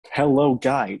Hello,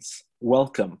 guys.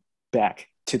 Welcome back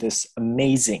to this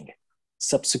amazing,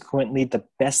 subsequently the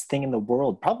best thing in the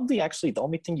world, probably actually the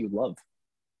only thing you love,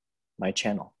 my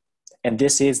channel. And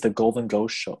this is the Golden Goal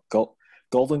Show.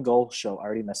 Golden Goal Show. I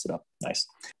already messed it up. Nice.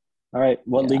 All right.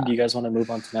 What league Yeah. do you guys want to move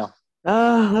on to now?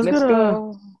 Let's go Let's to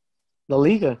go. La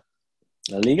Liga.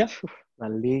 La Liga? La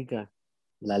Liga.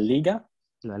 La Liga?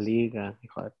 La Liga.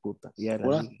 Hijo de puta. Yeah, La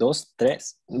Una, Liga. dos,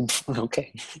 tres.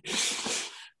 Okay.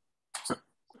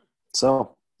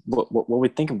 So, what we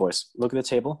thinking, boys? Look at the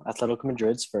table. Atletico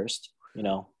Madrid's first.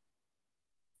 Real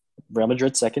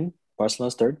Madrid second.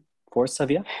 Barcelona's third. Fourth,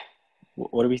 Sevilla.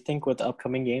 What do we think with the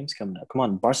upcoming games coming up? Come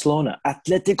on, Barcelona,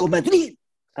 Atletico Madrid.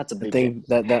 That's a I big game.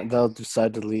 think that'll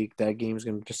decide the league. That game's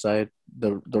gonna decide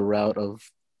the route of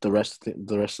the rest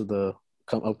of the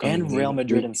upcoming And Real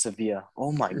Madrid week. and Sevilla.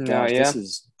 Oh my No, gosh, yeah. this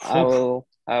is. I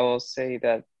will say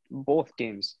that both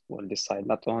games will decide,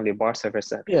 not only Barca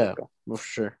versus Yeah, Atletico. for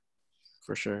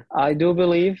sure. I do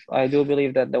believe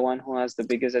that the one who has the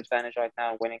biggest advantage right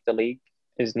now winning the league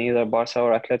is neither Barca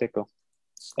or Atletico.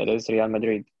 It is Real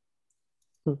Madrid.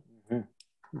 Mhm.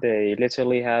 They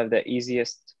literally have the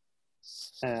easiest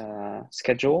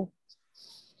schedule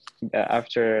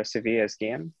after Sevilla's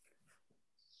game.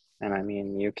 And I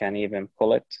mean, you can even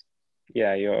pull it.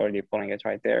 Yeah, you're already pulling it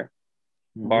right there.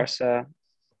 Mhm. Barca,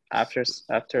 after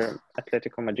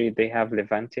Atletico Madrid, they have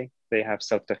Levante, they have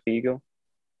Celta Vigo.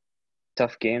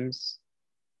 Tough games.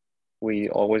 We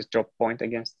always drop point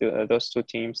against those two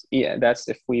teams. Yeah, that's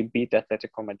if we beat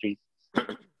Atletico Madrid,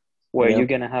 where Yep. you're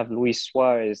gonna have Luis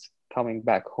Suarez coming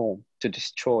back home to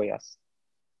destroy us,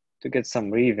 to get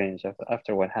some revenge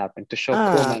after what happened, to show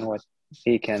Koeman what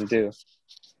he can do.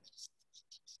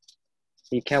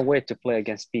 He can't wait to play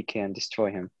against PK and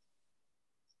destroy him.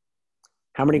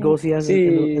 How many goals he has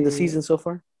in the season so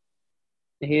far?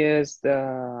 He is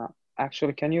the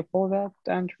actually. Can you pull that,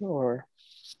 Andrew? Or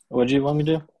What do you want me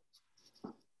to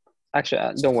do?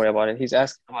 actually, don't worry about it. He's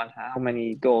asking about how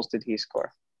many goals did he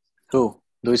score. Who?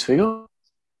 Luis Figo?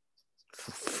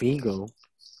 Figo.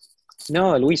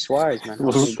 No, Luis Suarez, man. How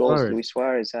many Luis goals Suarez. Luis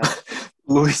Suarez has?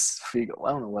 Luis Figo.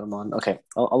 I don't know what I'm on. Okay,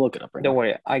 I'll look it up right Don't now.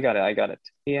 worry, I got it.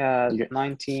 He has You get-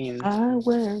 19 I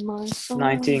wear my soul.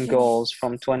 19 goals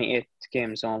from 28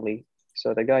 games only.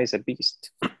 So the guy is a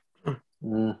beast.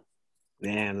 Mm,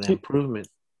 Man, the improvement.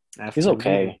 he's After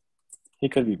okay. He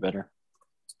could be better.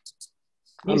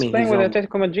 He's playing with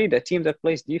Atletico Madrid, a team that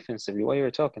plays defensively. What are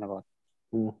you talking about?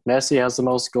 Messi has the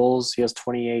most goals. He has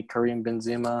 28. Karim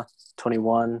Benzema,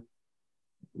 21.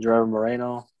 Gerard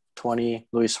Moreno, 20.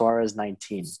 Luis Suarez,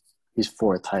 19. He's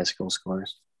fourth highest goal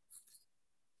scorers.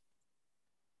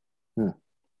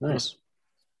 Nice.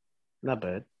 Not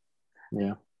bad.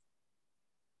 Yeah.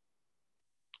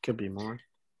 Could be more.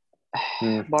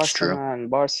 It's Barca, true. man.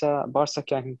 Barca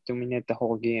can dominate the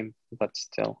whole game, but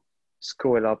still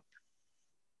screw it up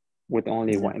with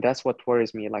only one. That's what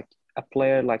worries me. Like a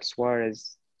player like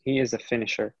Suarez, he is a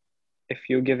finisher. If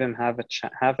you give him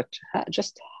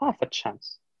just half a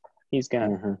chance, he's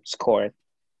gonna score it.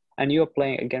 And you're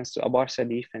playing against a Barca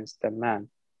defense, the man.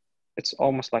 It's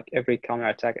almost like every counter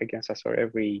attack against us or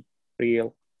every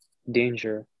real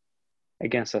danger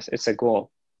against us, it's a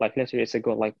goal. Like literally, it's a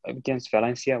goal. Like against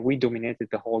Valencia, we dominated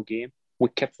the whole game. We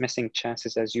kept missing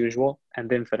chances as usual, and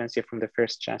then Valencia, from the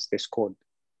first chance, they scored.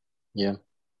 Yeah.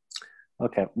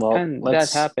 Okay. Well, And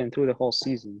that happened through the whole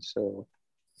season. So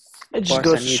it just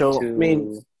goes to show. I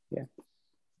mean,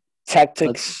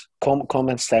 tactics.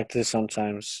 Coleman's tactics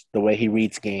sometimes the way he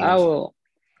reads games. I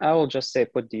will just say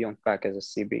put De Jong back as a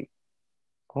CB.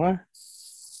 What?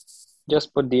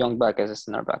 Just put De Jong back as a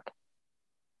center back.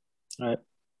 All right.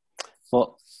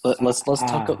 Well, let's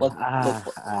talk.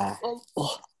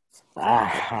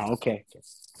 Okay.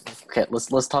 Okay.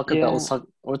 Let's talk about.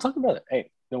 We'll talk about it.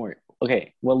 Hey, don't worry.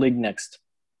 Okay. What league next?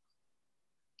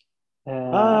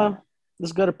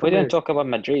 Let's go to. We didn't talk about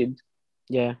Madrid.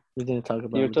 Yeah, we didn't talk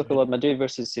about. You talk about Madrid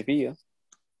versus Sevilla.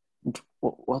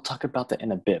 We'll talk about that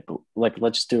in a bit, but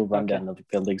let's just do a rundown of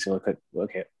the leagues real quick.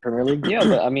 Okay, Premier League. Yeah,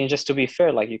 but I mean, just to be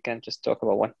fair, like you can't just talk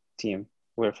about one team.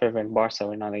 We're favoring Barca.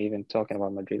 We're not even talking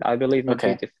about Madrid. I believe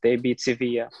Madrid, if they beat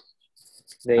Sevilla,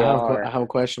 I have a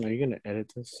question. Are you gonna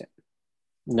edit this?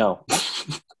 No.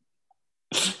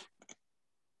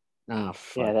 Oh,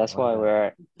 fuck. Yeah,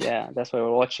 that's why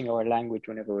we're watching our language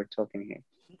whenever we're talking here.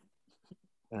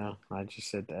 No, I just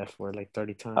said the F word like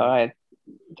 30 times. All right.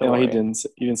 No, he didn't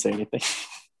say anything.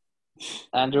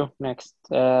 Andrew, next.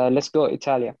 Let's go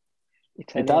Italia.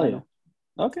 Italia.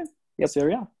 Okay. Yep.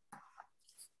 Serie A.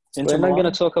 We're not going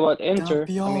to talk about Inter. I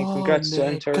mean, congrats to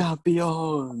Inter.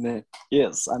 Campione.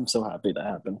 Yes, I'm so happy that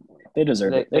happened. They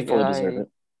deserve it. They fully deserve it.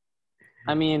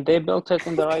 I mean, they built it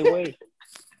in the right way.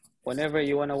 Whenever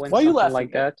you want to win Why are you something laughing?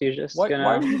 like that, you're just Why gonna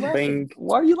are you laughing? bring.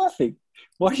 Why are you laughing?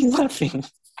 Why are you laughing?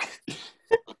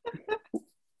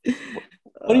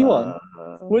 What do you want?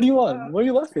 What do you want? Why are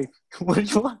you laughing? What do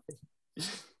you want?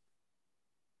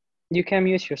 You can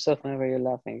mute yourself whenever you're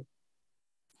laughing.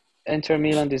 Inter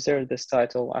Milan deserved this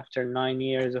title after 9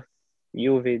 years of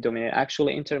Juve dominate.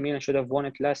 Actually, Inter Milan should have won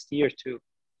it last year too.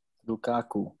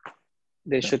 Lukaku.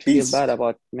 They The should feel beast. bad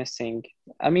about missing.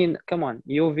 I mean, come on,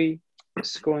 Juve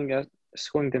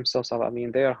screwing themselves up. I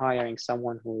mean, they are hiring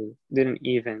someone who didn't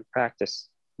even practice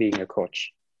being a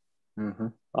coach. Mm-hmm.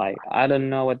 Like, I don't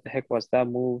know what the heck was that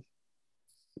move.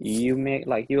 You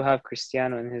have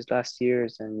Cristiano in his last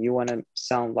years, and you want to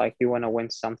sound like you want to win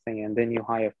something, and then you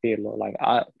hire Pirlo. Like,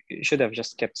 you should have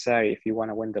just kept Sarri if you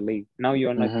want to win the league. Now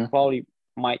you're like probably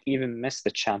might even miss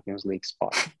the Champions League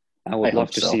spot. I would love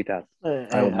hope to so. see that. I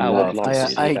would I would love love to to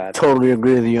see see I that. totally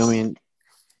agree with you. I mean,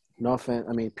 no offense.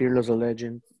 I mean, Pirlo's a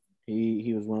legend.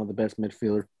 He was one of the best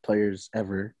midfielder players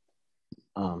ever.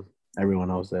 Everyone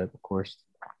knows that, of course.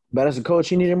 But as a coach,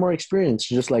 he needed more experience,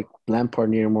 just like Lampard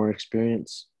needed more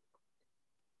experience.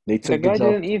 They The took the guy job.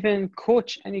 didn't even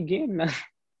coach any game, man.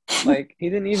 Like, he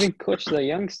didn't even coach the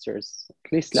youngsters.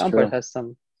 At least It's Lampard true. has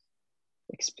some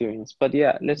experience. But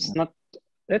yeah, let's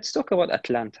talk about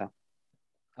Atlanta.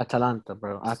 Atalanta,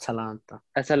 bro. Atalanta.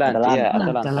 Atalanta.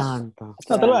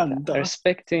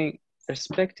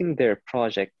 Respecting their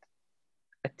project.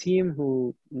 A team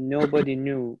who nobody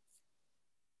knew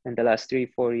in the last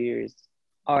 3-4 years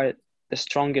are the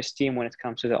strongest team when it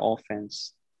comes to the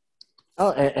offense.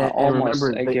 Oh, and Almost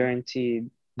remember, a guaranteed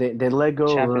they let go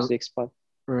Champions of League spot.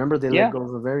 remember they Yeah. let go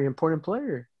of a very important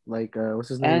player. Like what's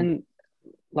his name? And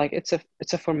like it's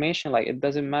a formation. Like, it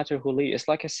doesn't matter who leads. It's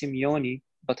like a Simeone,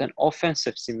 but an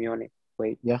offensive Simeone.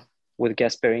 Yeah. With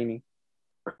Gasperini.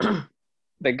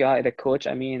 The coach.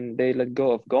 I mean, they let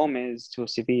go of Gomez to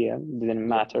Sevilla. It didn't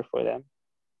matter for them.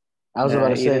 I was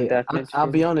about to Even say. that I'll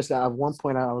be midfield. honest. At one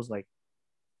point, I was like,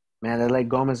 "Man, they let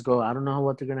Gomez go. I don't know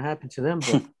what they're gonna happen to them."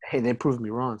 But hey, they proved me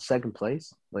wrong. Second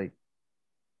place. Like,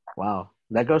 wow,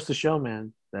 that goes to show,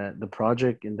 man, that the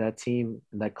project in that team,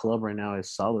 in that club right now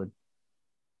is solid,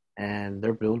 and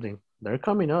they're building. They're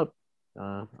coming up.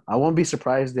 I won't be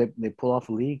surprised that they pull off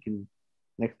a league in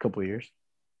next couple of years.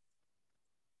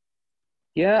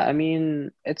 Yeah, I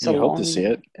mean, it's a You hope to see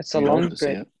long, it. it's a You hope long to see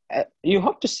break. it. You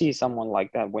hope to see someone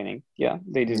like that winning. Yeah,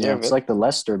 they Yeah, deserve it's it. like the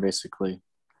Leicester, basically.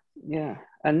 Yeah,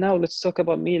 and now let's talk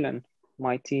about Milan,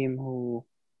 my team who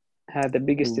had the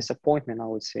biggest disappointment, I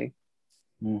would say.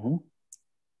 Mm-hmm.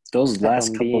 Those last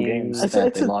From couple being, games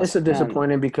that they lost. It's a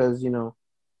disappointing because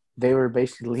they were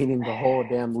basically leading the whole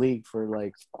damn league for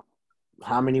like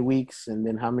how many weeks and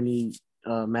then how many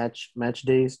match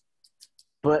days.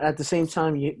 But at the same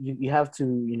time, you have to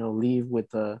leave with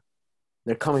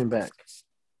they're coming back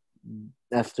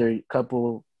after a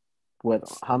couple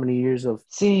how many years of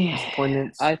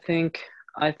disappointments. I think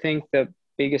the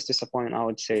biggest disappointment, I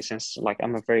would say, since like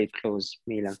I'm a very close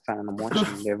Milan fan, I'm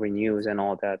watching every news and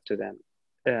all that to them.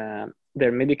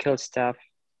 Their medical staff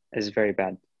is very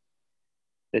bad.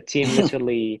 The team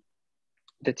literally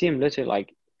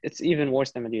like, it's even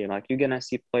worse than Medina. Like, you're gonna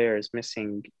see players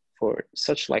missing for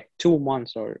such like 2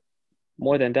 months or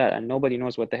more than that, and nobody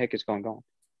knows what the heck is going on.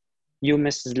 You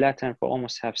missed Zlatan for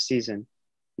almost half season.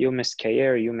 You missed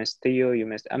Kayer, you missed Theo,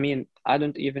 I mean, I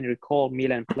don't even recall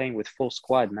Milan playing with full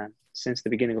squad, man, since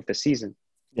the beginning of the season.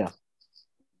 Yeah.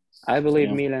 I believe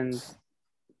Milan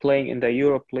playing in the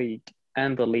Europe League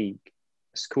and the league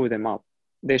screw them up.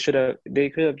 They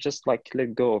could have just like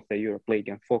let go of the Europe League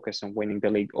and focus on winning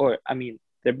the league. Or, I mean,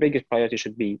 their biggest priority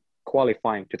should be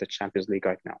qualifying to the Champions League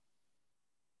right now.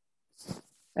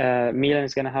 Milan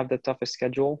is going to have the toughest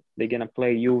schedule. They're going to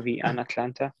play Juve and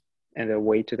Atlanta in their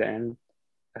way to the end.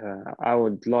 I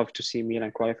would love to see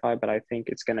Milan qualify, but I think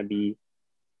it's going to be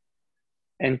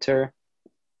Inter,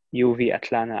 Juve,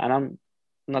 Atlanta. And I'm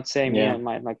not saying Milan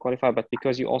might qualify, but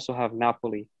because you also have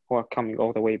Napoli, who are coming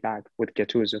all the way back with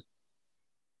Gattuso.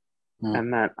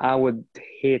 And man, I would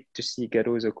hate to see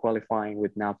Gattuso qualifying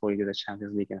with Napoli to the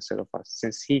Champions League instead of us,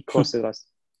 since he costed us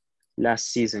last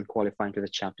season qualifying to the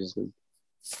Champions League.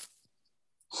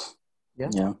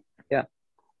 Yeah.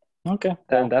 Okay.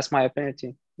 And that's my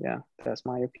opinion. Yeah, that's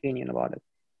my opinion about it.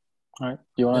 All right.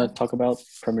 Do you want to talk about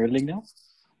Premier League now?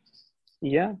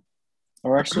 Yeah.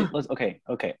 Or actually,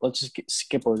 let's just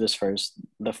skip over this first.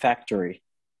 The Factory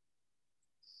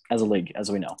as a league,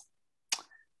 as we know.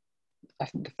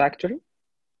 The Factory?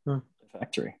 The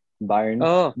Factory. Bayern.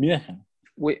 Oh. Yeah.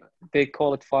 They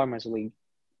call it Farmers League.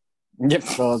 Yep.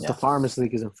 Well, the Farmers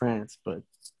League is in France, but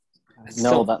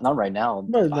no, not right now.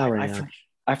 But not right now.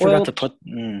 I forgot Well, to put.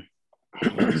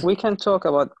 Yes. we can talk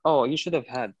about. Oh, you should have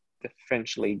had the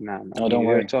French league, man. I Oh, mean, don't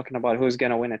we were worry. talking about who's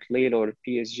gonna win at Lille or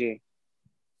PSG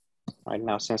right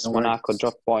now, since Don't worry. Monaco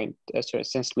dropped point. Sorry,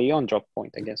 since Lyon dropped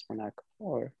point against Monaco,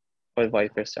 or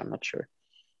vice versa. I'm not sure.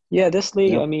 Yeah, this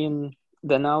league. Yeah. I mean,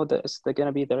 it's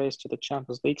gonna be the race to the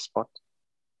Champions League spot.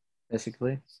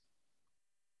 Basically,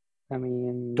 I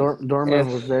mean, Dortmund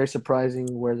was if very surprising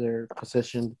where they're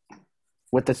positioned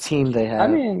with the team they I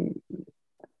have. mean,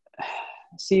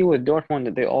 see with Dortmund,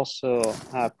 they also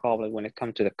have problem when it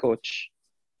comes to the coach,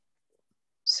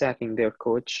 sacking their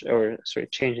coach, or sorry,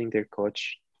 changing their coach.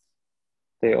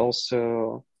 They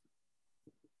also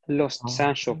lost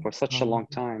Sancho for such a long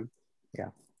time.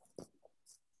 Yeah.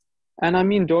 And I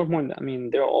mean, Dortmund, I mean,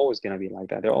 they're always going to be like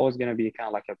that. They're always going to be kind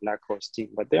of like a black horse team,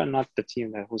 but they're not the team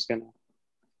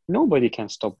nobody can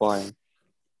stop Bayern.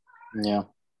 Yeah.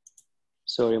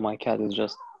 Sorry, my cat is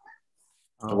just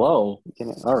Whoa.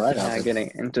 All right.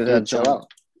 getting into Dude, that chill zone. out.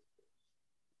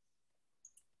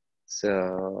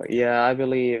 So, yeah, I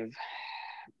believe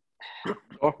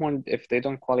Dortmund, if they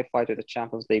don't qualify to the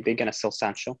Champions League, they're going to sell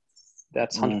Sancho.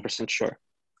 That's 100% sure.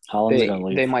 Haaland's gonna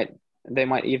leave. They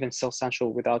might even sell Sancho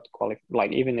without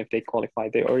like even if they qualify,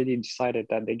 they already decided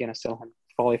that they're gonna sell him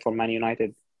probably for Man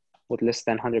United with less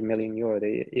than 100 million euro.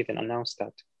 They even announced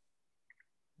that.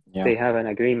 Yeah. They have an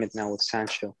agreement now with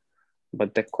Sancho,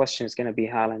 but the question is gonna be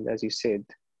Haaland, as you said.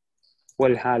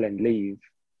 Will Haaland leave?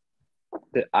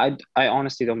 I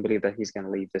honestly don't believe that he's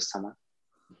gonna leave this summer.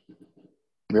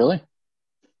 Really?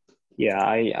 Yeah,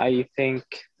 I think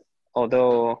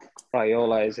although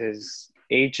Raiola is his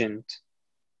agent,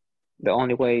 the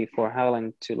only way for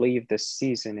Haaland to leave this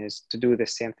season is to do the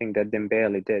same thing that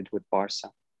Dembele did with Barca.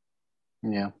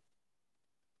 Yeah.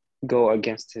 Go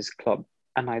against his club.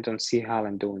 And I don't see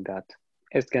Haaland doing that.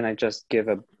 It's going to just give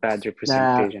a bad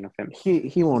representation of him.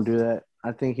 He won't do that.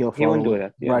 I think he'll He follow won't do what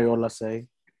that, yeah. Raiola say.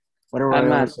 Whatever And Raiola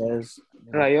man, says.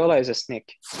 Raiola is a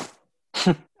snake.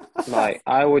 Like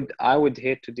I would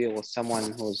hate to deal with someone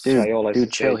who's Raiola.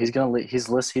 Dude, chill. He's gonna he's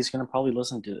gonna probably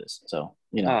listen to this. So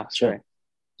sorry.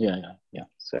 Yeah.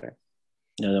 Sorry.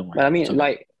 No, don't worry. But I mean,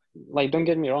 like don't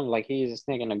get me wrong. Like he is a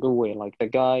snake in a good way. Like the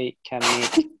guy can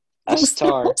make a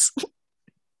star.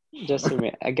 Just for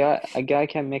me, a guy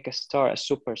can make a star a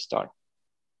superstar.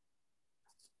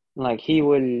 Like he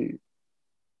will.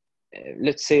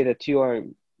 Let's say that you are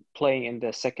playing in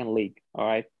the second league, all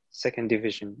right, second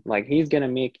division. Like he's gonna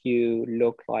make you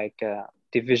look like a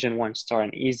Division 1 star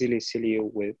and easily sell you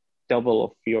with double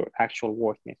of your actual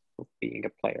worthiness of being a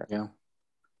player. Yeah.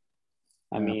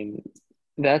 I mean,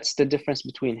 that's the difference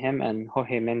between him and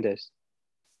Jorge Mendes.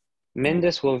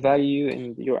 Mendes will value you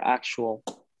in your actual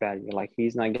value. Like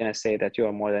he's not gonna say that you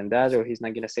are more than that, or he's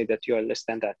not gonna say that you are less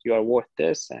than that. You are worth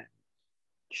this, and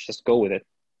just go with it.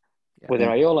 With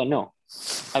Raiola, no.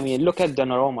 I mean, look at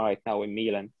Donnarumma right now in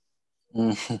Milan.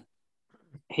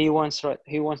 He wants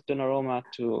Donnarumma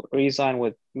to resign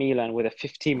with Milan with a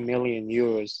 15 million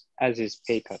euros as his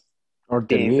pay cut. Or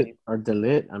delete.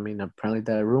 I mean, apparently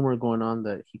that rumor going on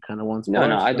that he kind of wants. No,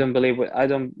 I don't believe with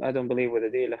the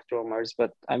deal of rumors.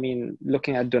 But I mean,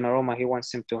 looking at Donnarumma, he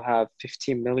wants him to have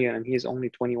 15 million, and he's only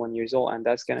 21 years old, and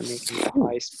that's gonna make him the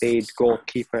highest paid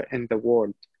goalkeeper in the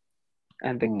world.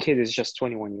 And the kid is just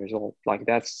 21 years old. Like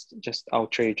that's just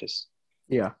outrageous.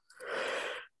 Yeah.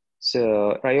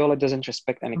 So Raiola doesn't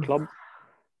respect any club.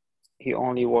 He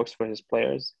only works for his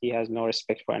players. He has no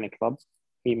respect for any club.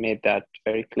 He made that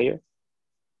very clear.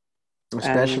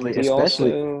 Especially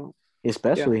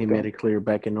he made it clear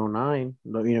back in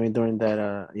 2009, during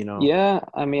that Yeah,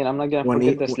 I mean, I'm not gonna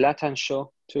forget the Zlatan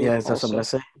show too. Yeah, that's what I'm gonna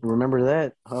say. Remember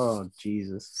that? Oh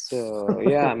Jesus. So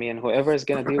yeah, I mean, whoever is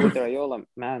gonna deal with Raiola,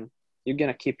 man, you're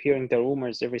gonna keep hearing the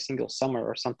rumors every single summer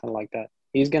or something like that.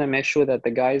 He's gonna make sure that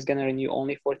the guy is gonna renew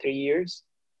only for 3 years,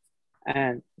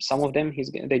 and some of them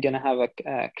they're gonna have a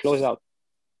closeout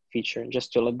feature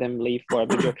just to let them leave for a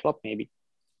bigger club, maybe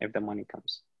if the money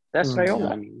comes. That's Raiola.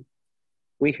 Yeah. I mean,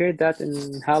 we heard that in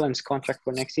Haaland's contract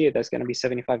for next year. That's gonna be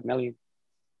 75 million.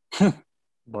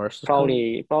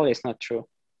 Probably it's not true.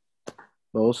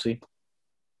 But we'll see.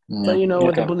 But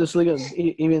with the Bundesliga,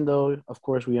 even though of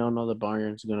course we all know that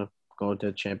Bayern's gonna go to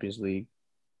the Champions League.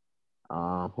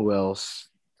 Who else?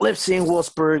 Leipzig,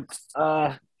 Wolfsburg.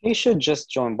 He should just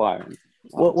join Bayern.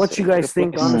 What you guys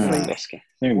think, honestly?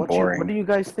 Boring. What do you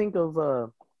guys think of?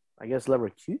 I guess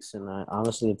Leverkusen.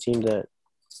 Honestly, a team that.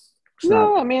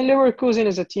 I mean Leverkusen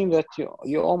is a team that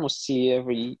you almost see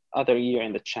every other year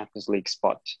in the Champions League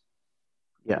spot.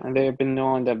 Yeah, and they've been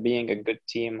known as being a good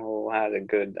team who has a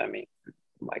good,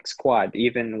 squad.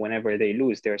 Even whenever they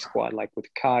lose their squad, like with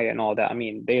Kai and all that. I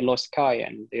mean, they lost Kai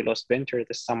and they lost Winter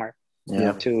this summer.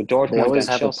 Yeah. to They Dortmund always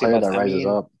and have Chelsea. a player But that I rises mean,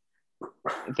 up.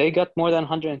 they got more than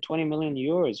 120 million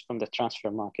euros from the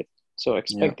transfer market. So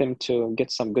expect them to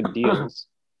get some good deals.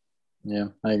 Yeah,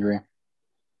 I agree.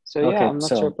 So yeah, Okay, I'm not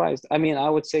so surprised. I mean, I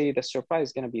would say the surprise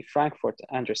is going to be Frankfurt,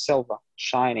 Andrew Silva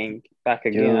shining back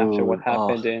again after what dude,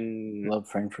 happened in love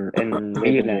Frankfurt. in They've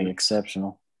been doing Milan.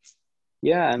 exceptional.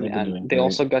 Yeah, I mean, They've been and doing they great.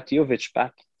 also got Jovic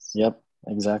back. Yep,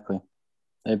 exactly.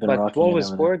 They've been But rocking it over there.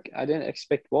 Wolfsburg, I didn't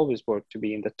expect Wolfsburg to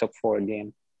be in the top four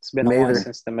again. It's been a Me while either.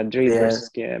 since the Madrid Yeah. versus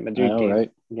Madrid I know, game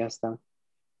right? against them.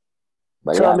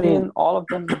 But So, yeah, I I mean- mean, all of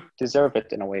them deserve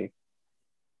it in a way.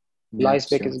 Yeah,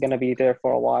 Leipzig sure. is going to be there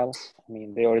for a while. I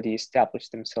mean, they already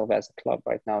established themselves as a club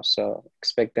right now, so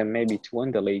expect them maybe to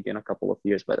win the league in a couple of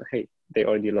years. But hey, they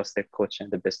already lost their coach and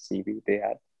the best CV they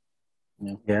had.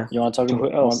 Yeah. You want to talk To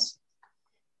about who else?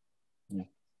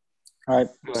 All right.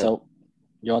 Go ahead. So,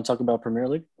 you want to talk about Premier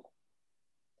League?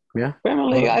 Yeah. Premier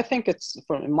League, I think it's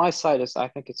from my side. I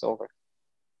think it's over.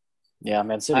 Yeah,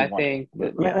 Man City I won. think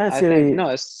that, Man yeah, I City- think no,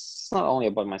 it's not only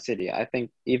about my city. I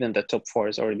think even the top four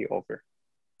is already over.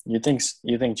 You think?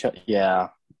 Yeah.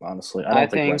 Honestly, I don't I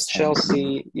think think West Ham.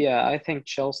 Chelsea. Yeah, I think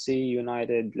Chelsea,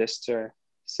 United, Leicester,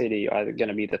 City are going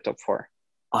to be the top four.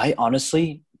 I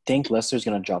honestly think Leicester's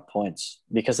going to drop points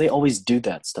because they always do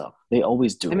that stuff. They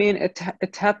always do I it. mean,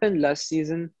 it happened last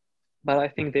season, but I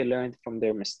think they learned from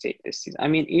their mistake this season. I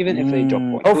mean, even if they drop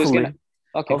points, who's Hopefully. gonna?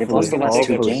 Okay, They've who's lost the gonna last take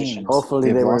two their games. position? Hopefully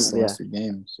They've they lost were. the last two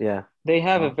games. Yeah. They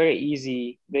have a Oh. very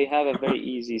easy. They have a very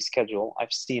easy schedule.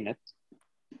 I've seen it,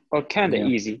 or kind of Yeah.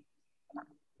 easy.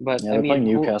 But Yeah, I they're playing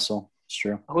mean, Newcastle. It's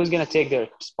true. who's gonna take their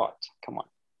spot? Come on,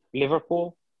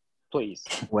 Liverpool, please.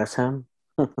 West Ham.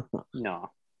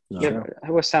 No, No.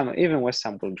 West Ham. Even West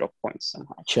Ham will drop points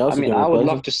somehow. Chelsea. I mean, can I would replace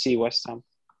love them. to see West Ham.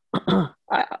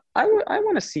 I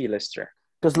want to see Leicester.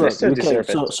 Because look, Leicester okay, deserve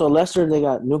so it. so Leicester, they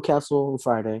got Newcastle on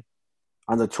Friday.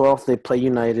 On the 12th, they play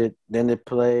United. Then they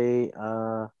play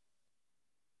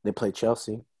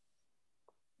Chelsea.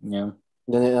 Yeah.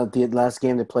 Then at the last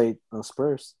game they played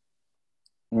Spurs.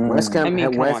 West Ham. I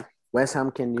mean, come on. West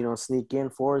Ham can sneak in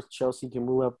fourth. Chelsea can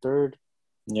move up third.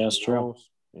 Yeah, it's true.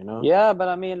 Yeah, but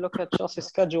I mean, look at Chelsea's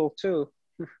schedule too.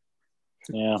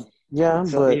 Yeah. Yeah,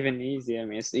 It's but not even easy. I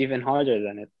mean, it's even harder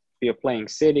than it. You're playing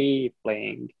City,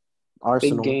 playing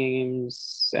Arsenal. big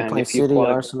games, They're and playing if you City,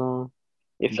 qualify, Arsenal.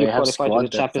 if They you have qualify to squad the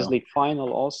depth, Champions though. League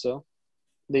final, also,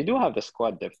 they do have the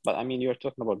squad depth. But I mean, you're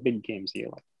talking about big games here.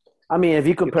 Like, I mean, if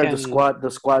you compare can-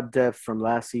 the squad depth from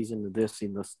last season to this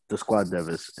season, the squad depth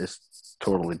is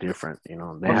totally different. They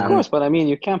of have course, but I mean,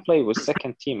 you can't play with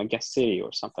second team against City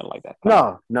or something like that.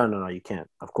 no, you can't.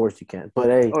 Of course you can't. But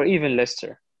hey, Or even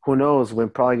Leicester. who knows? We're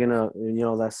probably gonna,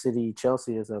 that City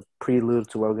Chelsea is a prelude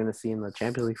to what we're gonna see in the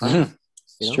Champions League final.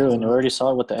 It's true, and you already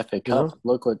saw it with the FA Cup. know?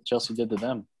 Look what Chelsea did to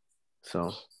them.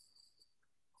 So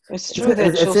It's true that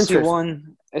it's Chelsea interesting.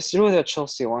 won. It's true that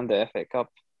Chelsea won the FA Cup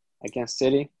against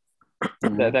City,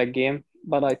 that game.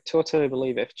 But I totally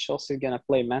believe if Chelsea is gonna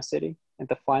play Man City in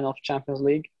the final of Champions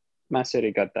League, Man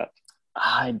City got that.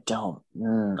 I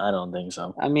don't think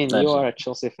so. I mean, you are a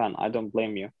Chelsea fan. I don't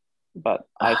blame you, but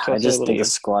I totally just think believe the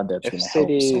squad depth's if going to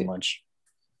help so City, much.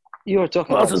 you were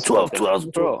talking about the 2012, squad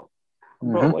depth. 2012.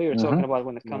 Bro, what you're talking about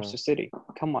when it comes No. to City?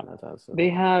 Come on, That's awesome. they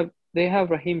have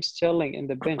Raheem Sterling in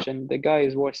the bench, and the guy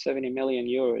is worth 70 million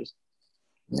euros.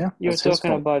 Yeah, You're that's his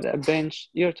talking fault. about a bench.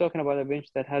 You're talking about a bench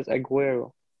that has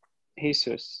Aguero,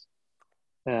 Jesus.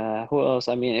 Who else?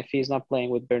 I mean, if he's not playing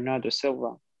with Bernardo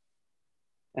Silva,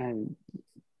 and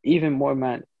even more,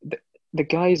 man, the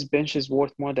guy's bench is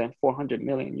worth more than 400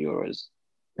 million euros.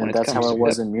 And that's how it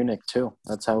was in Munich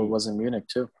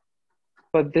too.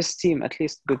 But this team, at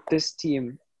least with this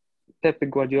team, Pep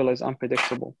Guardiola is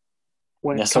unpredictable.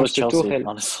 When it so comes is to Chelsea, Tuchel,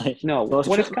 honestly. no. So is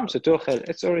When it Chelsea. comes to Tuchel,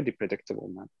 it's already predictable,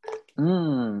 man.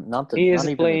 Not He is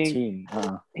even playing- the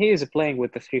team. He is playing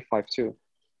with the 3-5-2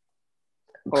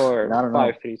 or I don't know.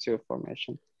 5-3-2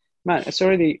 formation. Man, it's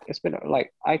been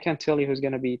like, I can't tell you who's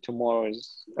gonna be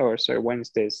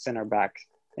Wednesday's center back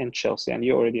in Chelsea, and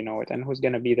you already know it. And who's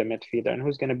gonna be the midfielder, and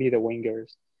who's gonna be the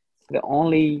wingers. The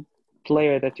only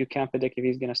player that you can't predict if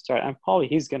he's gonna start, and probably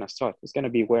he's gonna start, is gonna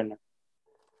be Werner.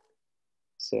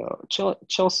 So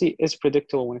Chelsea is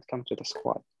predictable when it comes to the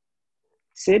squad.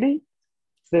 City,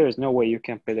 there is no way you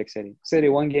can predict City. City,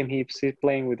 one game he's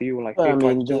playing with you like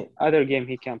 3-5-2. Other game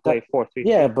he can play 4-3-3.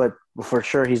 Yeah, but for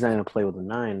sure he's not going to play with a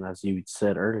 9, as you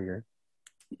said earlier.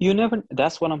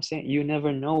 That's what I'm saying. You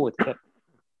never know with Pep.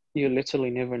 You literally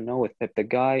never know with Pep. The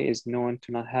guy is known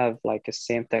to not have like the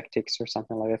same tactics or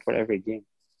something like that for every game.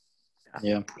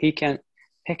 Yeah. He can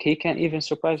even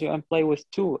surprise you and play with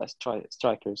two as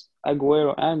strikers,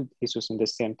 Aguero and Jesus in the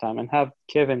same time, and have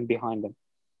Kevin behind them.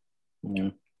 Yeah.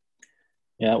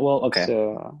 Yeah. Well, okay.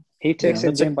 So he Yeah, takes it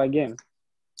that's a game by game.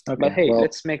 But okay. hey, Well,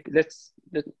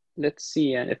 let's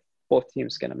see if both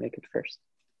teams gonna make it first.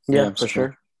 Yeah, yeah, for sure.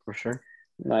 sure, for sure.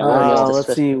 Like we're just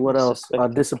Let's see what else. disrespecting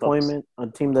clubs. Disappointment. A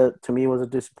team that to me was a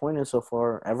disappointment so far.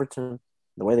 Everton.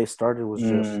 The way they started was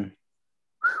just. Mm,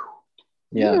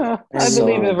 yeah. Yeah, I And believe So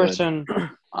good. Everton.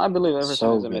 I believe Everton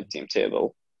So is a good. mid-team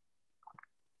table.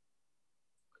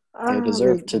 They I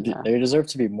deserve to mean, be. Yeah, They deserve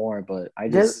to be more, but I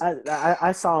just.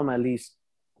 I saw them at least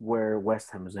where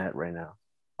West Ham is at right now.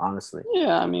 Honestly,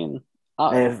 yeah. I mean,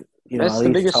 and if at that's the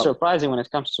least biggest top. surprising when it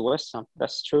comes to West Ham.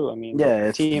 That's true. I mean, Yeah, the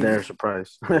it's team. their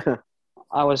surprise. And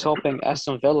I was hoping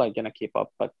Aston Villa gonna keep up,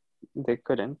 but they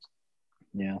couldn't.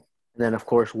 Yeah. then of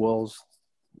course Wolves.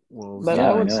 Wolves. But I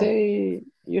Yeah. would Yeah. say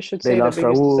you should They say the lost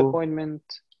biggest Raul. disappointment.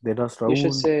 They lost You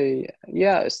should Raul. say,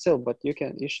 yeah, still, but you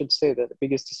should say that the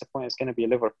biggest disappointment is gonna be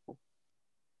Liverpool.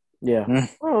 Yeah. Mm.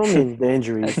 Well, I mean It's,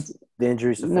 the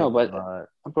injuries no, affected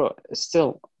but bro,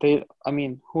 still, they. I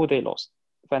mean, who they lost?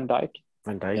 Van Dijk.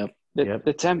 Van Dijk. Yep.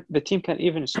 Yep. The team can't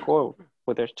even score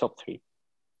with their top three.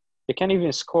 They can't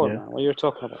even score, Yeah. man. What you're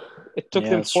talking about? It took Yeah,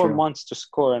 them that's 4 true. months to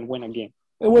score and win a game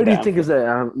And what in do the you think is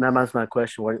Anfield. that? That's my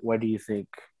question. Why do you think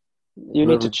You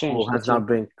need to Liverpool change the has not team.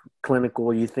 been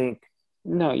clinical? You think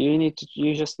No, you need to.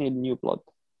 You just need new blood.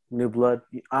 new blood?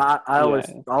 I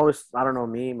Yeah. always I don't know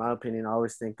me, my opinion. I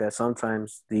always think that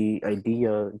sometimes the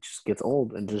idea just gets old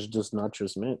and just not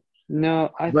just meant. No,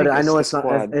 I But think I it's know the it's not.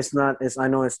 squad. It's not. It's I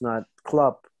know it's not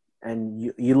Klopp. And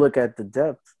you look at the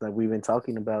depth that we've been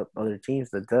talking about other teams.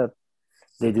 The depth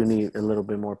they do need a little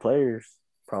bit more players,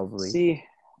 probably. See,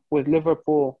 with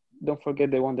Liverpool, don't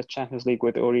forget they won the Champions League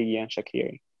with Origi and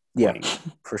Shaqiri Yeah, winning it.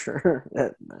 for sure. Yeah,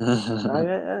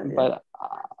 But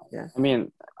yeah. I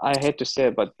mean, I hate to say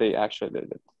it, but they actually did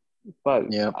it.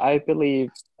 But Yep. I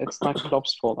believe it's not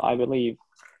Klopp's fault. I believe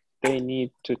they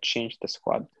need to change the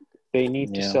squad. They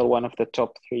need to Yeah. sell one of the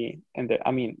top three. And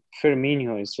I mean,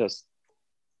 Firmino is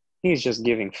he's just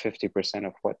giving 50%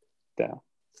 of what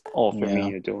all Yeah.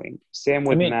 Firmino doing. Same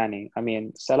with Mane. I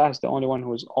mean, Salah's the only one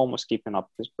who's almost keeping up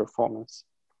his performance.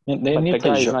 They But need the to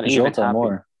play guy is not even Jota happy.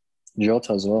 more.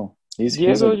 Jota as well. He's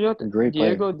Diego a great player.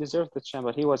 Diego deserved the chance,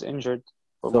 but he was injured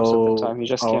for most of the time. He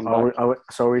just came back.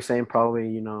 So are we saying probably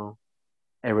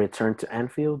a return to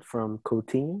Anfield from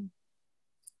Coutinho?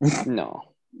 No.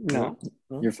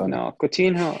 You're funny. No,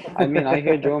 Coutinho. I mean, I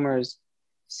heard rumors.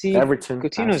 See, Everton.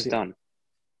 Coutinho's done.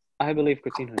 I believe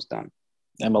Coutinho's done.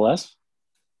 MLS?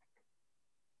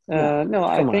 No,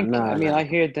 I Come on, think. nah, I mean, nah. I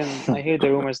heard them. I heard the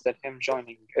rumors that him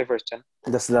joining Everton.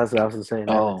 That's what I was saying.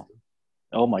 Oh,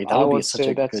 oh my! That I would be would such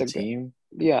say a that's good team.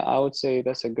 yeah. I would say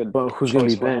that's a good But who's gonna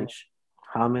choice be for him. bench?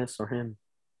 James or him?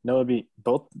 No, it'd be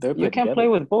both. They would play You can together. play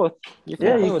with both. You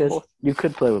can play you with could. both. You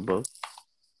could play with both.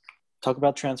 Talk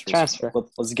about transfers. Transfer.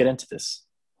 Let's get into this.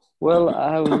 Well,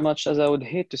 as much as I would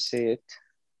hate to say it,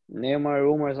 Neymar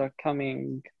rumors are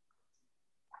coming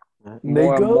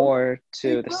more and more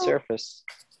to the surface.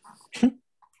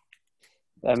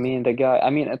 I mean, the guy. I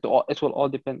mean, it will all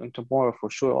depend on tomorrow for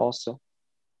sure. Also,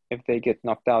 if they get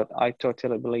knocked out, I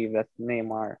totally believe that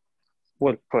Neymar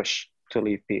will push to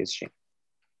leave PSG.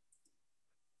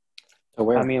 So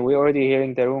where? I mean, we're already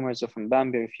hearing the rumors of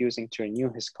Mbappe refusing to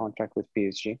renew his contract with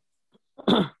PSG.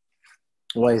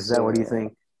 Why is that? What do you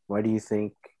think? Why do you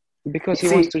think? Because he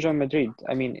wants to join Madrid.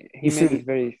 I mean, he made it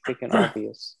very freaking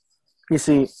obvious. You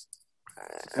see,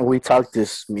 and we talked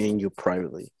this, me and you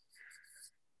privately.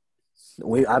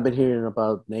 I've been hearing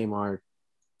about Neymar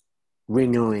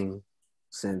renewing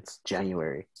since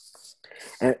January,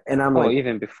 and I'm like,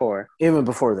 even before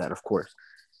that, of course.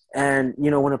 And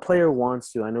when a player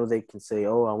wants to, I know they can say,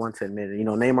 "Oh, I want to admit it."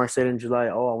 Neymar said in July,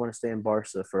 "Oh, I want to stay in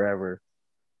Barca forever.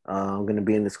 I'm going to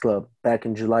be in this club." Back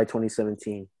in July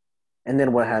 2017, and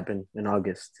then what happened in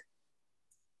August?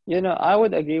 I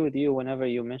would agree with you whenever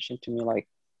you mentioned to me like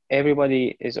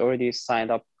everybody is already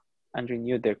signed up and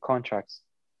renewed their contracts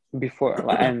before,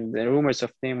 and the rumors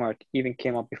of Neymar even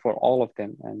came up before all of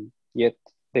them, and yet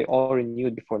they all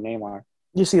renewed before Neymar.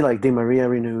 You see, like Di Maria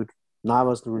renewed,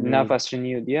 Navas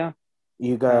renewed, yeah.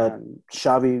 You got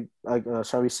Xavi,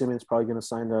 Xavi Simons probably going to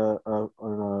sign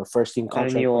a first team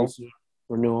contract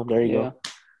renewal. There you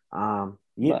go.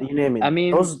 You name it. I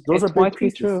mean, those are big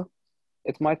pieces. True.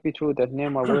 It might be true that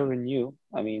Neymar will renew.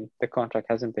 I mean, the contract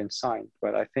hasn't been signed,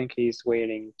 but I think he's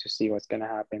waiting to see what's going to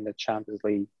happen in the Champions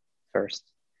League first.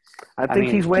 I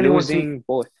think he's waiting losing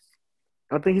both.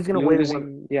 I think he's going to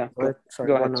wait. Yeah.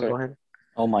 Go ahead.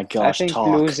 Oh my gosh! I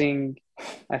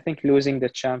think losing the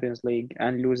Champions League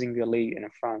and losing the league in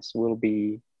France will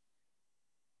be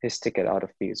his ticket out of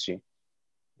PSG.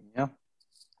 Yeah.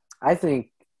 I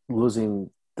think losing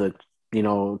the you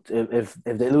know, if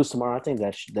they lose tomorrow, I think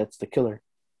that's the killer.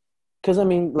 Because I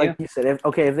mean, like Yeah. you said, if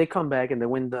they come back and they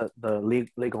win the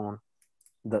league on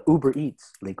the Uber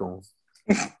Eats league on,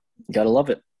 Gotta love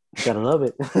it. gotta love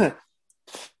it.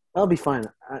 That'll be fine.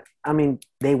 I mean,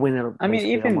 they win it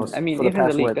basically almost for the Even the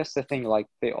past league. what? That's the thing. Like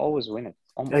they always win it.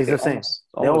 It's They the same.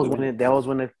 They always always win win it. it. They always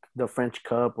win the French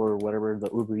Cup or whatever, the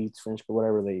Uber Eats French Cup,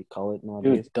 whatever they call it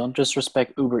nowadays. Dude, don't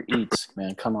disrespect Uber Eats,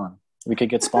 man. Come on. We could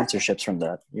get sponsorships from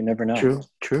that. You never know.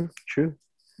 True.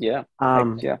 Yeah.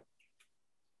 Yeah.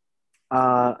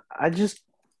 I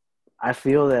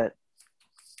feel that.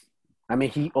 I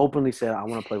mean, he openly said, "I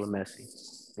want to play with Messi."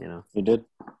 You know, You did?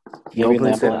 he Maybe in the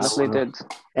openly said, ambulance? Definitely did.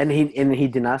 and he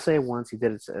did not say it once. He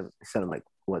did it. He said it like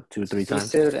what 2 or 3 He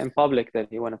times said in public that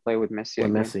he want to play with Messi with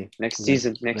again Messi next Yeah.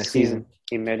 season. Next season,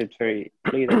 he made it very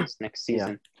clear that it's next Yeah.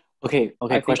 season. Okay, I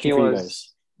think question he for you was-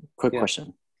 guys. Quick yeah.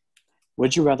 question.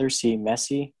 Would you rather see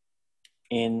Messi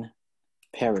in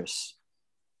Paris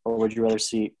or would you rather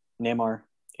see Neymar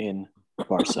in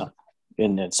Barca,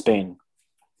 in Spain?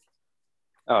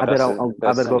 Oh, I bet that's I'll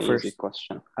that's go an easy first.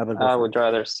 question. I would go I first. would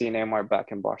rather see Neymar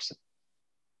back in Barca.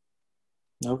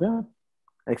 Okay.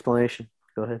 Explanation.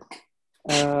 Go ahead.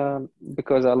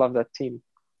 Because I love that team.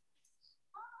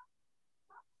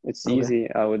 It's Okay. easy.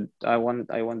 I want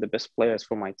the best players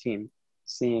for my team.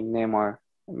 Seeing Neymar,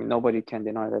 I mean, nobody can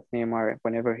deny that Neymar,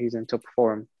 whenever he's in top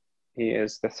form, he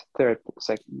is the third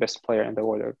best player in the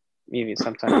world, or maybe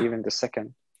sometimes even the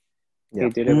second. Yeah. He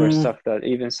delivers stuff that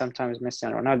even sometimes Messi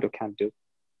and Ronaldo can't do.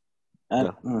 I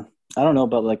don't know,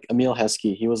 but like Emil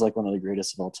Heskey, he was like one of the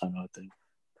greatest of all time, I would think.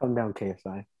 Come down,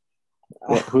 KSI.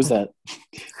 What, who's that?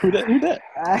 Who that?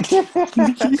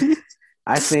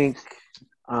 I think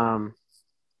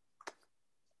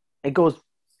it goes.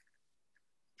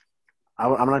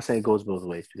 I'm not saying it goes both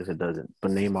ways because it doesn't.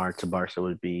 But Neymar to Barca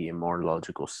would be a more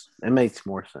logical. It makes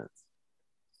more sense.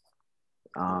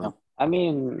 I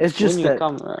mean, it's just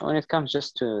when it comes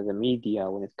just to the media,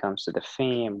 when it comes to the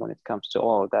fame, when it comes to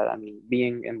all that. I mean,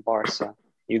 being in Barca,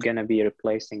 you're gonna be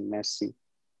replacing Messi,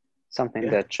 something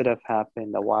that should have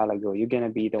happened a while ago. You're gonna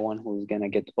be the one who's gonna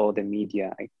get all the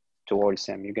media towards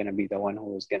him. You're gonna be the one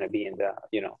who's gonna be in the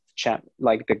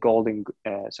like the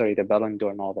the Ballon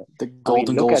d'Or and all that. The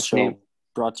Golden Goal Show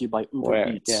brought to you by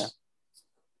Uber Eats. Yeah.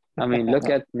 I mean, look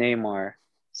at Neymar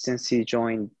since he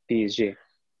joined PSG.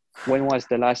 When was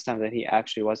the last time that he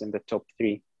actually was in the top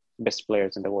 3 best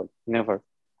players in the world? Never.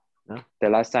 No. The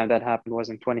last time that happened was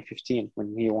in 2015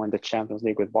 when he won the Champions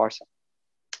League with Barca.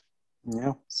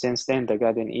 Yeah. Since then, the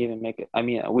guy didn't even make it. I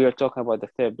mean, we are talking about the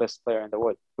 3rd best player in the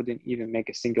world who didn't even make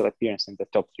a single appearance in the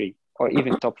top 3 or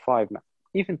even top 5, man.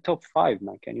 Even top 5,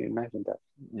 man. Can you imagine that?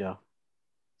 Yeah.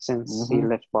 Since he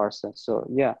left Barca. So,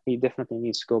 yeah, he definitely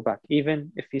needs to go back.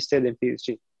 Even if he stayed in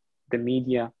PSG, the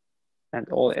media and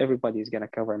everybody is going to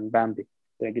cover him. Bambi.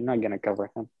 They're not going to cover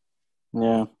him.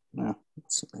 Yeah.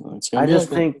 I just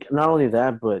think not only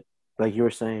that, but like you were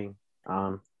saying,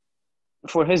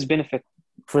 for his benefit.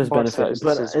 Barca is his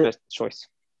best choice.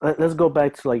 Let's go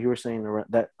back to like you were saying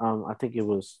that I think it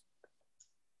was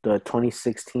the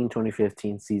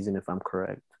 2016-2015 season, if I'm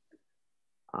correct.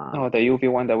 The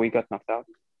UV one that we got knocked out.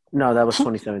 No, that was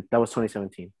 2017. That was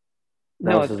 2017.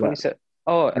 No, 2017.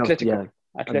 Oh, Atletico. Yeah.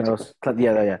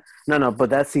 Atletico. Yeah. No, but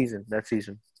that season, they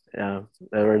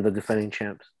were the defending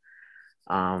champs.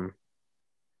 When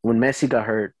Messi got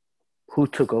hurt, who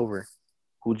took over?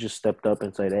 Who just stepped up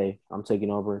and said, "Hey, I'm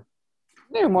taking over"?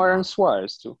 Neymar and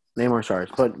Suarez too. Neymar, Suarez,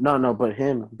 but but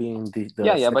him being the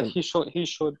second, but he showed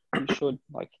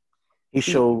like he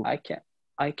showed.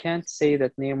 I can't say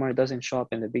that Neymar doesn't show up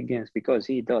in the big games because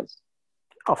he does.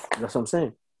 Oh, that's what I'm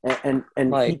saying. And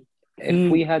like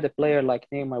if we had a player like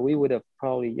Neymar, we would have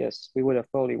probably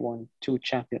won 2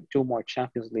 more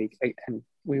Champions League, and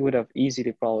we would have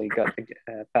easily probably got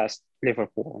past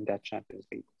Liverpool in that Champions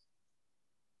League.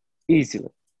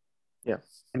 Easily. Yeah.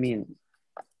 I mean,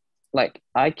 like,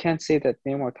 I can't say that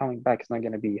Neymar coming back is not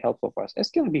going to be helpful for us.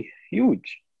 It's going to be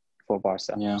huge for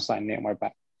Barca to sign Neymar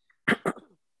back.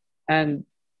 And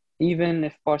even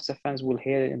if Barca fans will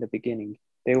hate it in the beginning,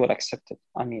 they will accept it.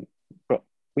 I mean, bro,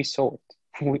 we saw it.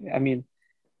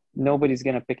 Nobody's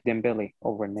going to pick Dembele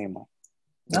over Neymar.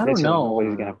 I don't know.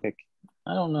 Nobody's going to pick.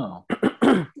 I don't know.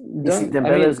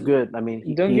 Dembele is good. I mean,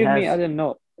 I don't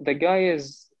know. The guy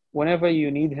is, whenever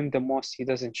you need him the most, he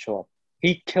doesn't show up.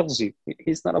 He kills you.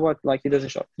 He's not about like he doesn't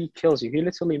show up. He kills you. He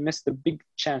literally missed the big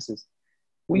chances.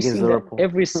 We see that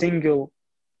every single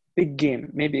big game,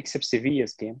 maybe except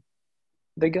Sevilla's game.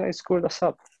 The guy scored us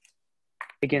up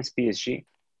against PSG,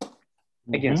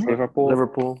 against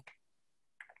Liverpool.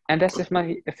 And that's if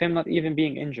him not even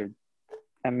being injured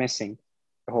and missing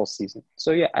the whole season.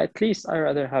 So yeah, at least I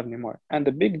rather have Neymar. And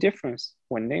the big difference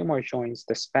when Neymar joins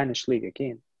the Spanish league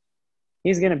again,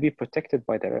 he's gonna be protected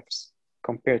by the refs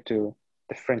compared to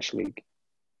the French league,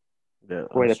 Yeah,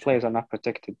 where the that's true. players are not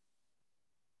protected.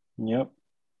 Yep.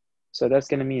 So that's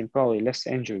gonna mean probably less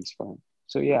injuries for him.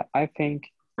 So yeah, I think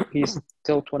he's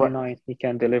still But 29. He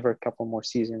can deliver a couple more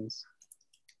seasons.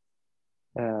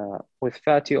 With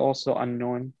Fati also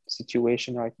unknown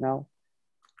situation right now.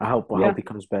 I hope Yeah, he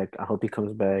comes back. I hope he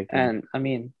comes back. and I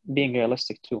mean, being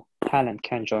realistic too, Haaland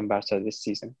can join Barca this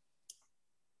season.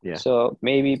 Yeah. So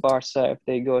maybe Barca, if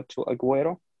they go to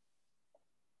Aguero,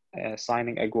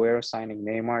 signing Aguero, signing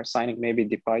Neymar, signing maybe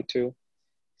Depay too,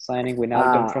 signing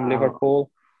Wijnaldum from I don't,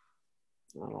 Liverpool.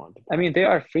 I don't want to I mean, they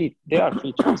are free. They are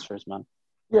free transfers, man.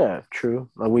 Yeah, true.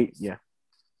 True. Yeah.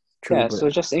 But So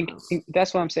just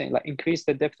that's what I'm saying. Like, increase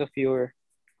the depth of your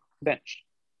bench.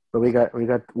 we got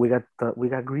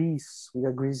Greece. We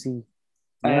got Greasy,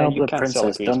 No, You the can't sell a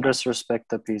princess. Don't Griezmann. disrespect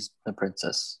the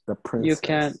princess. the You princess.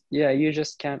 can't. Yeah, you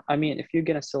just can't. I mean, if you're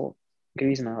gonna sell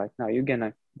Griezmann right now, you're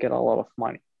gonna get a lot of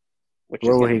money, which is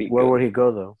gonna be Where good. would he go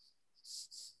though?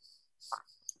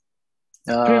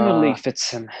 Premier League fits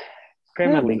him.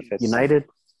 Premier League fits him. United.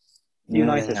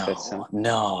 United fits him.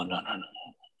 No.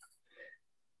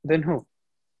 Then who?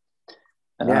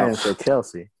 Yeah, I'd say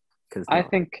Chelsea. Because I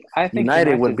think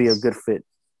United would be a good fit.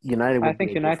 I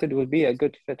think United would be a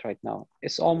good fit right now.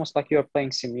 It's almost like you're playing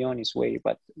Simeone's way,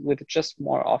 but with just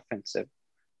more offensive.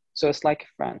 So it's like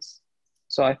France.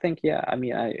 So I think, yeah, I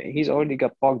mean, he's already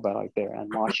got Pogba right there and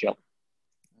Martial.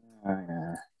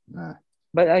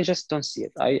 But I just don't see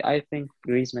it. I think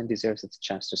Griezmann deserves its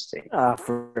chance to stay.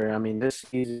 This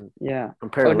season. Yeah.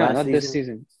 Compared to last not season. this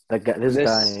season. This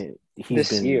guy,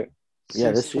 this year.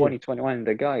 Yeah, Since 2021,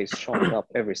 the guy is showing up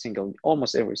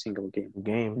almost every single game.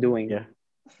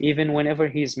 Even whenever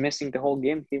he's missing the whole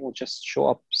game, he will just show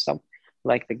up.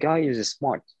 Like, the guy is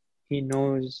smart. He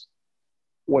knows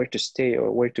where to stay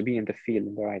or where to be in the field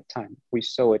in the right time. We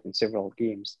saw it in several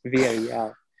games.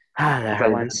 Villarreal,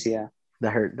 Valencia.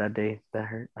 That hurt that day. That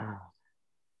hurt.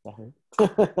 That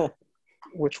hurt.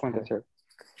 Which one that hurt?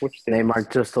 Which day?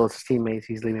 Neymar just told his teammates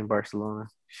he's leaving Barcelona.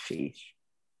 Sheesh.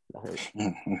 That hurt.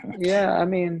 Yeah, I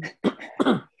mean,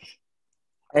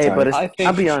 hey, sorry. but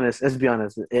I'll be honest. Let's be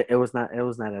honest. It was not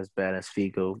as bad as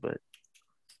Figo, but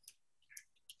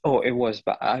it was.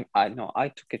 But I know I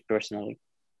took it personally.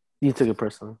 You took it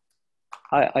personally.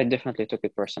 I definitely took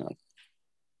it personally.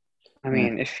 I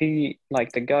mean, if he,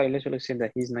 like, the guy literally said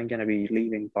that he's not gonna be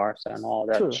leaving Barca and all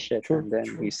that shit, and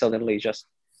then he suddenly just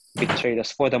betrayed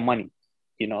us for the money.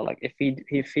 You know, like, if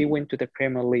he went to the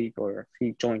Premier League or if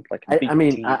he joined like a big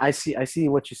team. I see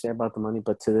what you say about the money,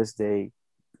 but to this day,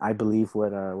 I believe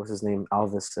what what's his name,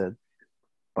 Alves said.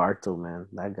 Barto, man,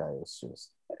 that guy is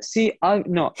just. See,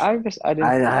 Alves,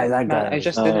 I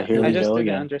just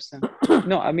didn't understand.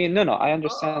 No, I mean, no, I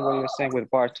understand what you're saying with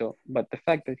Barto, but the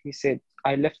fact that he said,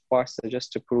 I left Barca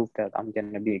just to prove that I'm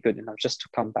gonna be good enough, just to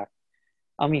come back.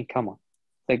 I mean, come on,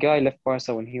 the guy left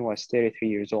Barca when he was 33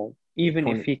 years old. Even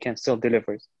if he can still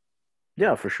deliver,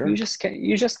 yeah, for sure, you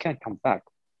just can't come back.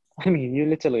 I mean, you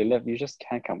literally left, you just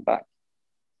can't come back.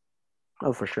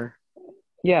 Oh, for sure.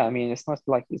 Yeah, I mean, it's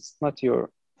not your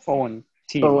own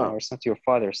team, or it's not your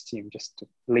father's team just to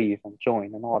leave and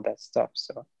join and all that stuff.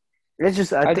 So it's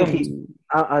just I think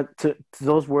to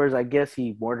those words, I guess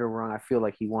he worded wrong. I feel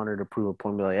like he wanted to prove a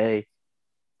point, be like, hey,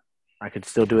 I could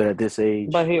still do it at this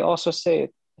age. But he also said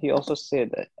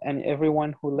that, and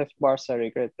everyone who left Barca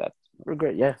regret that.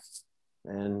 Yeah.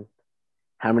 And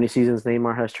how many seasons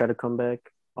Neymar has tried to come back?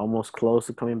 Almost close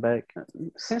to coming back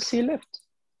since he left.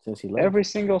 Every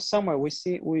single summer we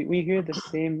hear the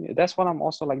same. That's what I'm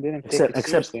also like didn't take it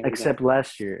seriously. Except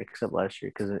last year,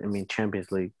 because I mean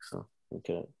Champions League, so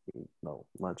okay,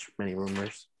 many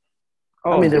rumors.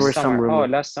 Oh, I mean there were some rumors.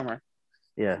 Oh, last summer.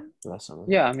 Yeah, last summer.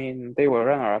 Yeah, I mean they were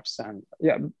runner-ups, and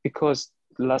yeah, because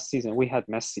last season we had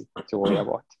Messi to worry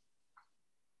about.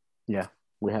 Yeah,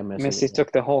 we had Messi. Messi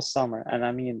took the whole summer, and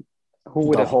I mean, who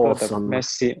would have thought that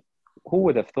Messi? Who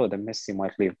would have thought that Messi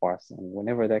might leave Barca? And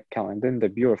whenever that came, and then the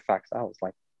pure facts, I was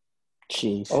like,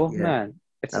 "Jeez, man,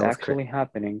 it's actually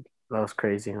happening." That was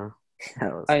crazy, huh?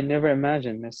 I never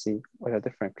imagined Messi with a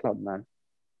different club, man.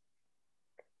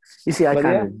 You see, I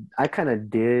kind of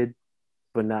did,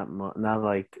 but not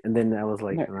like. And then I was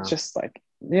like, just like,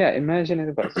 imagine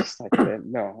it, but just like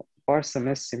no, Barca,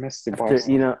 Messi,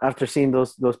 Barca. After seeing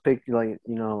those pictures, like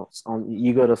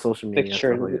you go to social media,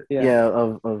 picture,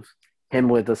 of him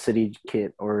with a City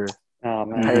kit or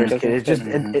Paris kit. It just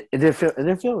it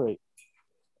didn't feel right.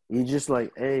 You just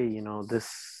like, hey,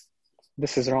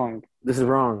 this is wrong. This is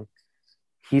wrong.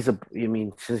 I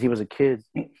mean, since he was a kid,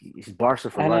 he's Barca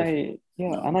for And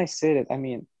life. I said it. I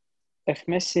mean, if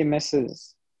Messi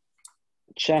misses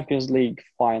Champions League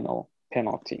final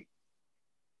penalty,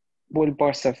 will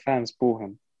Barca fans boo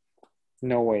him?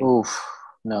 No way. Oof.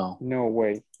 No. No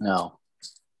way. No.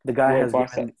 The guy Will has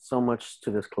Barca, given so much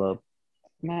to this club.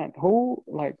 man, who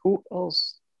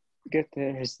else get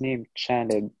his name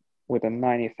chanted with a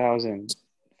 90,000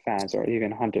 fans or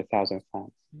even 100,000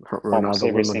 fans? Almost Ronaldo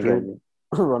every with single Madrid. game.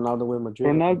 Ronaldo with Madrid.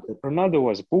 Ronaldo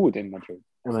was booed in Madrid.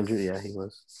 In Madrid, yeah, he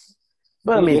was.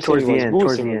 But I He mean, literally was booed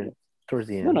towards the several end, games. towards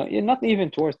the No, end. not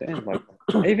even towards the end. Like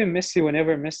even Messi,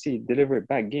 whenever Messi delivered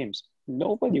back games,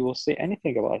 nobody will say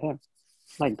anything about him.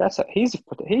 Like he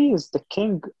is the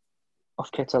king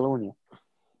of Catalonia.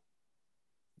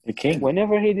 The king.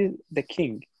 Whenever he did the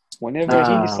king, whenever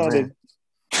he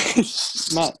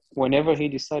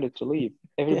decided to leave,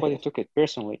 everybody took it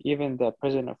personally. Even the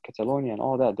president of Catalonia and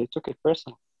all that, they took it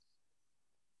personally.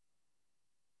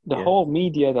 The whole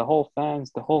media, the whole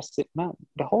fans, the whole city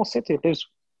lives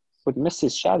with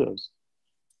Messi's shadows.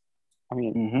 I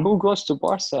mean, who goes to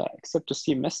Barca except to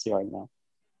see Messi right now?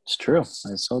 It's true. It's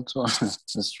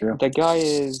It's true. The guy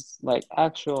is like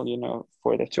actual,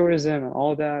 for the tourism and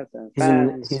all that, and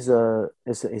fans. He's a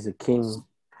king.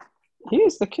 He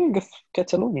is the king of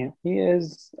Catalonia. He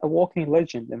is a walking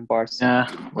legend in Barca.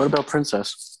 Yeah. What about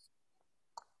Princess?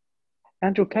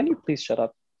 Andrew, can you please shut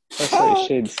up? Oh, sorry,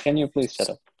 Shades. Can you please shut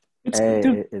up? It's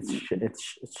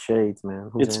Shades, man.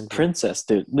 It's Andrew? Princess,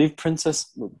 dude. Leave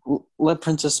Princess. Let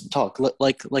Princess talk.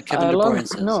 Like Kevin De Bruyne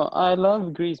says. No, I love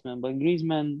Griezmann, but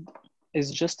Griezmann is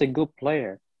just a good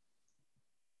player.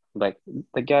 Like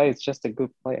the guy is just a good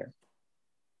player.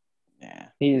 Yeah.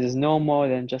 He is no more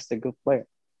than just a good player,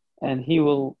 and he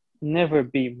will never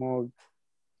be more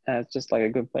as just like a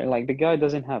good player. Like the guy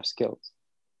doesn't have skills.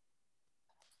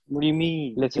 What do you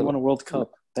mean? He won a World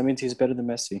Cup. That means he's better than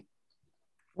Messi.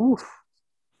 Oof.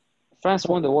 France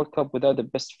won the World Cup without the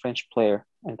best French player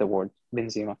in the world,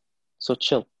 Benzema. So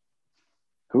chill.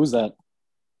 Who's that?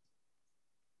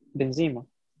 Benzema.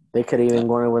 They could even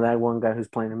go in with that one guy who's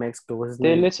playing in Mexico. What's his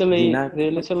They name?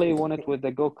 literally won it with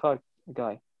the go-kart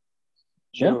guy.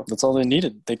 Sure. Yeah, that's all they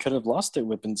needed. They could have lost it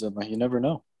with Benzema. You never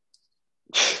know.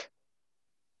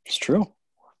 It's true.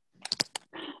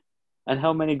 And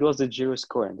how many goals did Giroud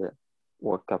score in the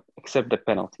World Cup, except the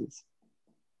penalties?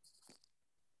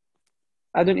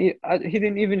 He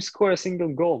didn't even score a single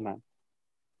goal, man.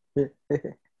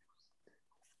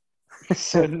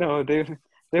 So no, they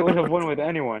would have won with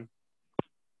anyone.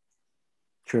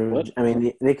 True. What? I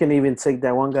mean, they can even take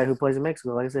that one guy who plays in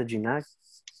Mexico, like I said, Ginac.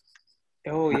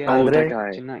 Oh yeah, that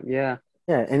guy. Ginac, yeah.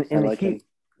 Yeah, and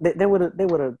they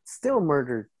would have still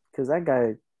murdered because that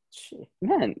guy. Shit.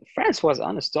 Man, France was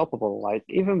unstoppable. Like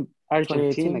even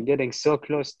Argentina getting so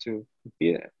close to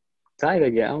be tied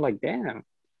again. I'm like, damn.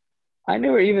 I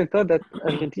never even thought that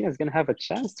Argentina is gonna have a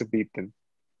chance to beat them.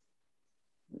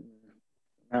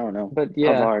 I don't know. But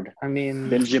yeah, Pavard. I mean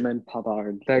Benjamin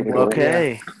Pavard.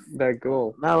 Okay. Yeah, that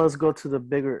goal. Now let's go to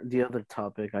the other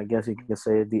topic. I guess you can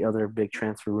say the other big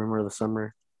transfer rumor of the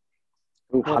summer.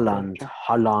 Haaland.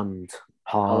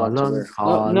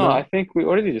 No, I think we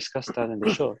already discussed that in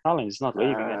the show. Haaland is not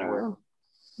leaving anywhere.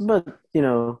 But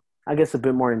I guess a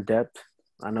bit more in depth.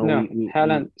 I know. No,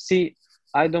 Haaland. See,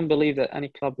 I don't believe that any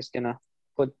club is gonna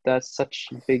put that such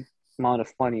big amount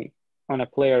of money on a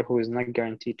player who is not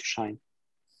guaranteed to shine.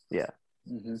 Yeah.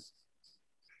 Mm-hmm.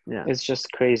 Yeah. It's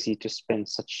just crazy to spend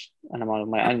such an amount of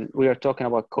money. And we are talking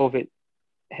about COVID.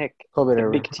 Heck, the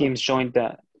big teams joined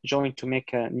to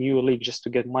make a new league just to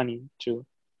get money to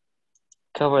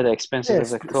cover the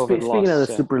expenses of the COVID loss. Speaking of the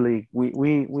Super League, we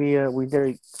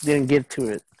didn't get to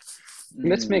it.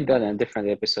 Let's make that a different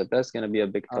episode. That's gonna be a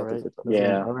big topic. Right.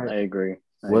 Yeah, I agree.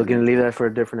 We're gonna leave that for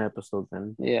a different episode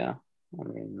then. Yeah. I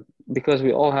mean, because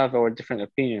we all have our different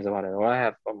opinions about it, or I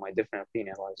have my different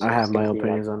opinion. So I have my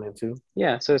opinions on it too.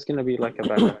 Yeah, so it's gonna be like a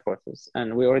back and forth,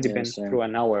 and we already been through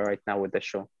an hour right now with the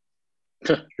show.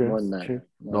 More than that.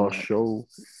 No show.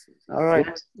 All right,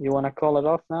 you want to call it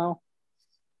off now?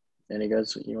 Any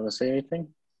guys, you want to say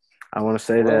anything? I want to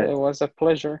say that it was a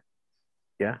pleasure.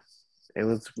 Yeah, it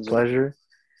was a pleasure.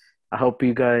 I hope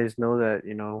you guys know that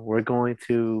we're going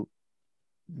to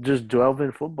just delve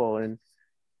in football and.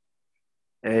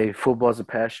 Hey, football is a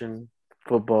passion.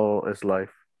 Football is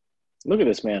life. Look at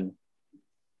this man.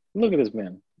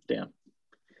 Damn.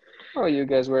 Oh, you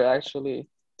guys were actually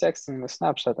texting the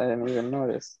Snapchat. I didn't even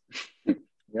notice. You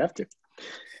have to.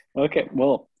 Okay,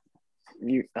 well,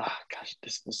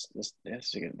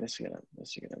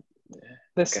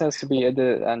 this has to be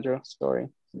edited, Andrew. Sorry.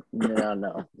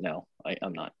 No.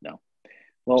 I'm not. No.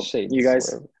 Well, you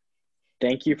guys.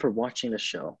 thank you for watching the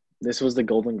show. This was the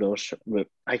Golden Goal show.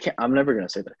 I'm never gonna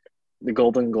say that. The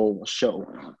Golden Goal show.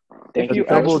 If Thank The you you for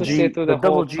double actually listening. stay G, through the the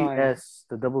double whole time, GS,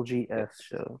 the double GS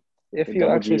show. if The you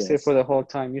double actually stay GS. for the whole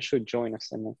time, you should join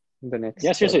us in the next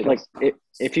Yeah, seriously. Like, podcast.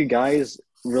 if you guys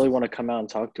really want to come out and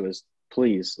talk to us,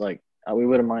 please. Like, we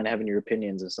wouldn't mind having your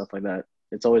opinions and stuff like that.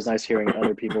 It's always nice hearing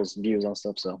other people's views on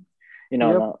stuff. So, Yep.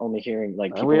 not only hearing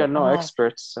like And we people are like, no oh,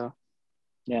 experts, so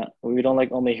yeah, we don't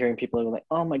like only hearing people like,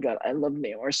 oh my god, I love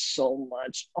Neymar so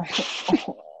much.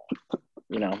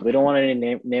 We don't want any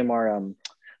Neymar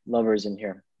lovers in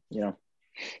here.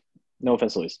 No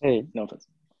offense, Luis. hey, No offense.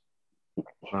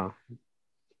 Wow.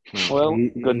 well,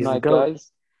 good He's a night, goat.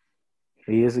 guys.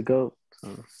 He is a goat.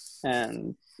 So.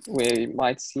 And we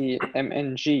might see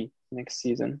MNG next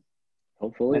season.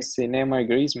 Hopefully. Let's see Neymar,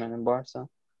 Griezmann in Barca.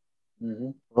 Mm-hmm.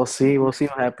 We'll see. We'll see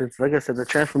what happens. Like I said, the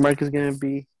transfer market is gonna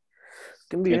be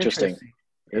Interesting.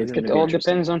 It's It gonna be all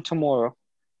interesting. depends on tomorrow.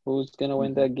 Who's gonna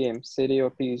win that game, City or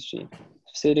PSG?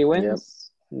 If City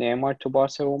wins, Neymar to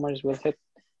Barca rumors will hit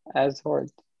as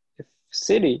hard. If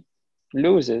City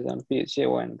loses and PSG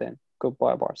win, then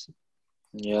goodbye Barca.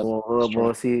 Yeah.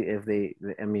 We'll see if they.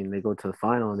 I mean, they go to the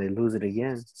final and they lose it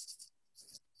again.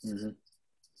 Mm-hmm.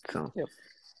 So. Yep.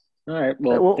 All right.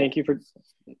 Well, thank you for.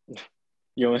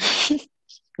 You want?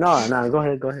 No. Go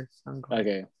ahead.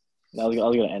 Okay. I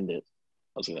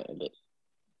was gonna end it.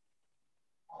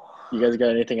 You guys got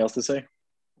anything else to say?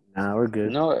 Nah, we're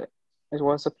good. No, it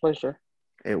was a pleasure.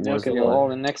 It was. See you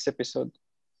all in the next episode.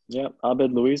 Yeah,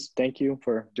 Abed, Luis, thank you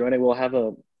for joining. We'll have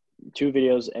 2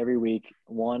 videos every week.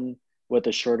 One with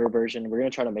a shorter version. We're gonna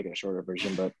try to make it a shorter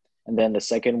version, and then the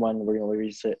second one we're gonna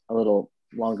release it a little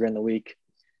longer in the week.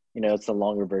 It's the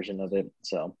longer version of it.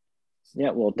 So,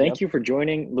 yeah. Well, thank you for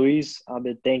joining, Luis,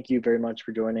 Abed. Thank you very much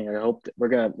for joining. I hope we're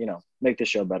gonna make the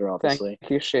show better. Obviously.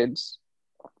 Thank you, Shades.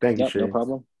 Thank you, Shades.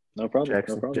 No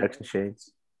problem. Jackson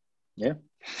Shades. Yeah.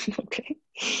 Okay.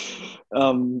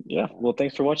 Yeah. Well,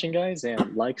 thanks for watching, guys,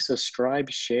 and like, subscribe,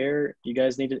 share. You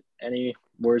guys need any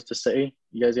words to say?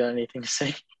 You guys got anything to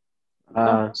say?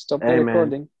 No, stop the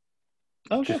recording.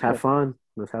 Okay, just have fun.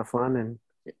 Let's have fun and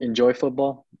enjoy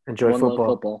football. Enjoy One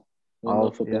football.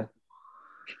 Love football.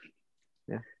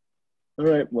 Yeah. All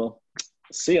right. Well,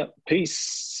 see ya.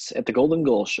 Peace at the Golden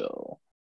Goal Show.